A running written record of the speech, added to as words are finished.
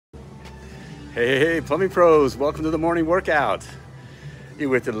Hey, plumbing pros, welcome to the morning workout. You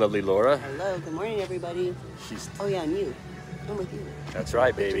with the lovely Laura. Hello, good morning, everybody. Oh yeah, and you. I'm with you. That's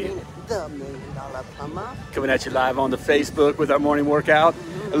right, baby. The $1 Million Plumber. Coming at you live on the Facebook with our morning workout.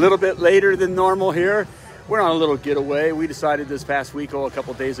 A little bit later than normal here. We're on a little getaway. We decided this past week, a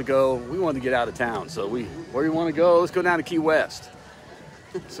couple days ago, we wanted to get out of town. So where you want to go? Let's go down to Key West.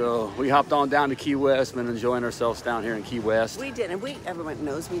 So we hopped on down to Key West, been enjoying ourselves down here in Key West. We did, and everyone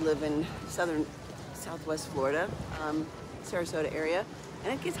knows we live in southwest Florida, Sarasota area,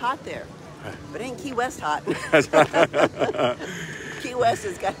 and it gets hot there. But ain't Key West hot. Key West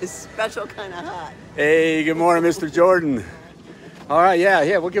has got a special kind of hot. Hey, good morning, Mr. Jordan. All right,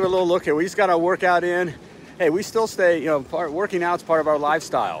 yeah, we'll give it a little look here. We just got our workout in. Hey, we still stay, working out's part of our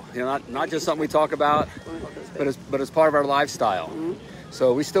lifestyle. Not just something we talk about, but it's part of our lifestyle. Mm-hmm.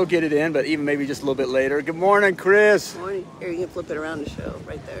 So we still get it in, but even maybe just a little bit later. Good morning, Chris. Good morning. Here, you can flip it around to show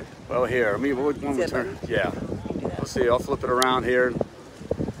right there. Well, here, when we turn, yeah. Let's see, I'll flip it around here.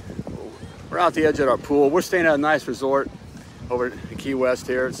 We're out the edge of our pool. We're staying at a nice resort over in Key West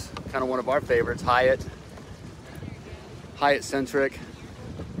here. It's kind of one of our favorites, Hyatt centric.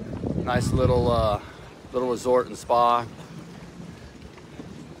 Nice little resort and spa.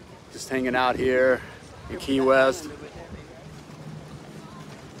 Just hanging out here in Key West.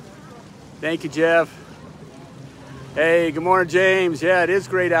 Thank you, Jeff. Hey, good morning, James. Yeah, it is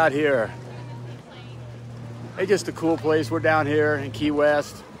great out here. Hey, just a cool place. We're down here in Key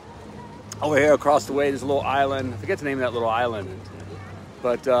West. Over here across the way, there's a little island. I forget the name of that little island.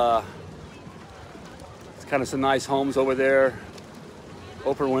 But it's kind of some nice homes over there.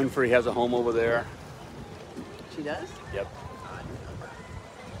 Oprah Winfrey has a home over there. She does? Yep.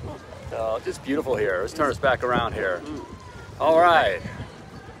 Just beautiful here. Let's turn us back around here. All right.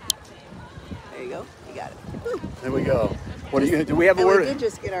 There you go. You got it. Woo. There we go. What are you? Do we have a word? We did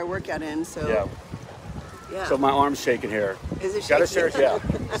just get our workout in, so yeah. So my arm's shaking here. Is it shaking? Got a shirt, yeah.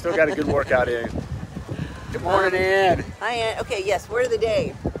 Still got a good workout in. Good morning, Ann. Hi, Ann. Okay, yes. Word of the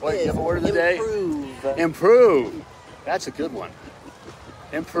day. What? You have a word of the day? Improve. Improve. That's a good one.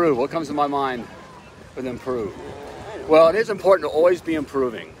 Improve. What comes to my mind with improve? Well, it is important to always be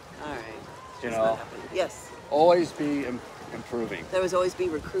improving. All right. Yes. Always be improving. There was always be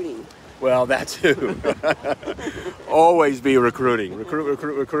recruiting. Well, that too. Always be recruiting. Recruit.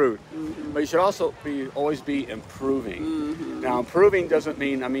 Mm-hmm. But you should also always be improving. Mm-hmm. Now, improving doesn't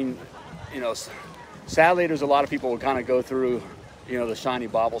mean, sadly, there's a lot of people who kind of go through, the shiny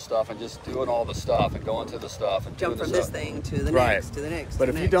bauble stuff and just doing all the stuff and going to the stuff and jump doing from the this stuff. thing to the right. next, to the next. But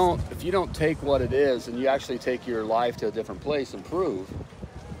to the if next. you don't take what it is and you actually take your life to a different place, improve.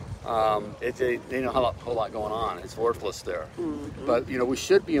 It's a whole lot going on. It's worthless there. Mm-hmm. But we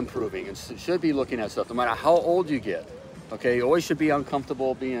should be improving and should be looking at stuff no matter how old you get. Okay, you always should be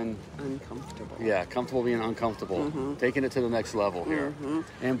uncomfortable being uncomfortable. Yeah, comfortable being uncomfortable. Mm-hmm. Taking it to the next level here.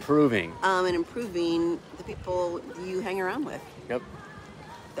 Mm-hmm. Improving. And improving the people you hang around with. Yep.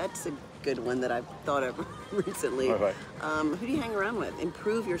 That's a good one that I've thought of recently. Right. Who do you hang around with?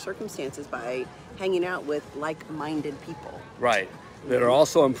 Improve your circumstances by hanging out with like-minded people. Right. That are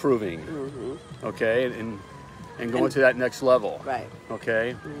also improving. Mm-hmm. Okay, and going to that next level. Right.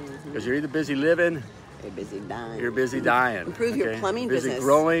 Okay. Because you're either busy living. You're busy dying. You're busy dying. Improve your plumbing busy business.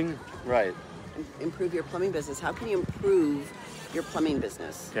 Growing. Right. Improve your plumbing business. How can you improve your plumbing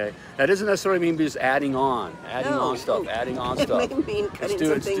business? Okay. That doesn't necessarily mean just adding on stuff. It may mean cutting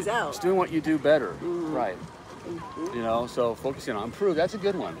some things out. It's doing what you do better. Mm-hmm. Right. Mm-hmm. So focusing on improve. That's a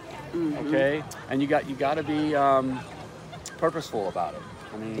good one. Mm-hmm. Okay. And you got to be purposeful about it.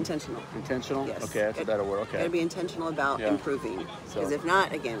 Intentional. Intentional? Yes. Okay, that's a better word. Okay. Got to be intentional about improving. Because if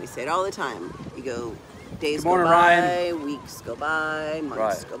not, again, we say it all the time. You go, days go by, Ryan. weeks go by,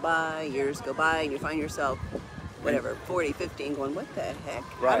 months go by, years go by, and you find yourself, 40, 15, going, what the heck?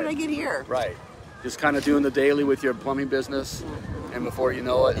 How did I get here? Right. Just kind of doing the daily with your plumbing business, and before you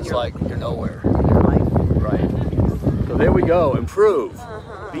know it, it's like you're nowhere. Right. So there we go. Improve.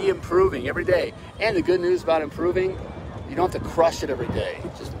 Be improving every day. And the good news about improving, you don't have to crush it every day.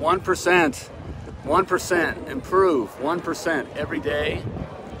 Just 1%. 1%. Improve. 1% every day.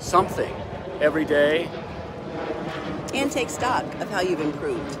 Something every day. And take stock of how you've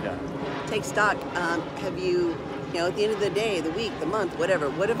improved. Yeah. Take stock. Have you, at the end of the day, the week, the month, whatever,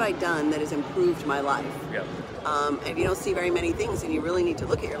 what have I done that has improved my life? Yeah. If you don't see very many things, then you really need to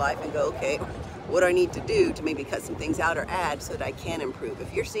look at your life and go, okay, what do I need to do to maybe cut some things out or add so that I can improve?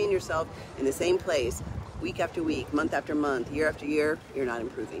 If you're seeing yourself in the same place week after week, month after month, year after year, you're not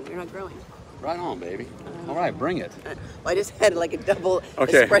improving. You're not growing. Right on, baby. All right, bring it. Well, I just had like a double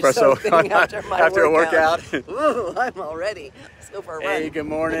Okay, espresso thing after my after a workout. Ooh, I'm all ready. Let's go for a run. Hey, good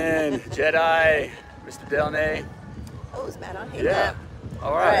morning, Jedi, Mr. Delnay. Oh, is Matt on? Hey, Yeah. Matt.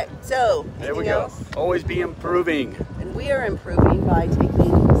 All right. So, There we anything go. else? Always be improving. And we are improving by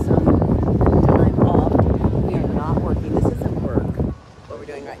taking some time off. We are not working. This isn't work, what we're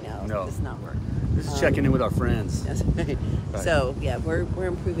doing right now. No. This is not work. This is checking in with our friends. That's right. So, yeah, we're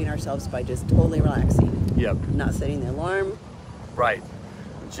improving ourselves by just totally relaxing. Yep. Not setting the alarm. Right.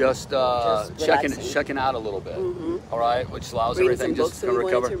 Just relaxing. checking out a little bit. All right, which allows Reading everything some just books to that we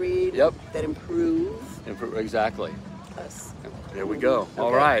recover. wanted to read Yep. that improve Exactly. us. There we go. All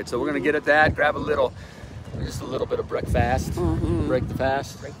Okay. right, so we're gonna get at that. Grab just a little bit of breakfast. Break the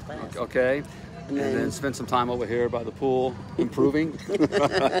fast. Break the fast. Okay. And then- then spend some time over here by the pool, improving.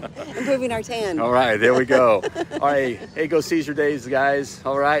 Improving our tan. All right, there we go. All right, hey, go seize your days, guys.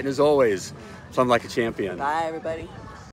 All right, and as always, plumb like a champion. Bye, everybody.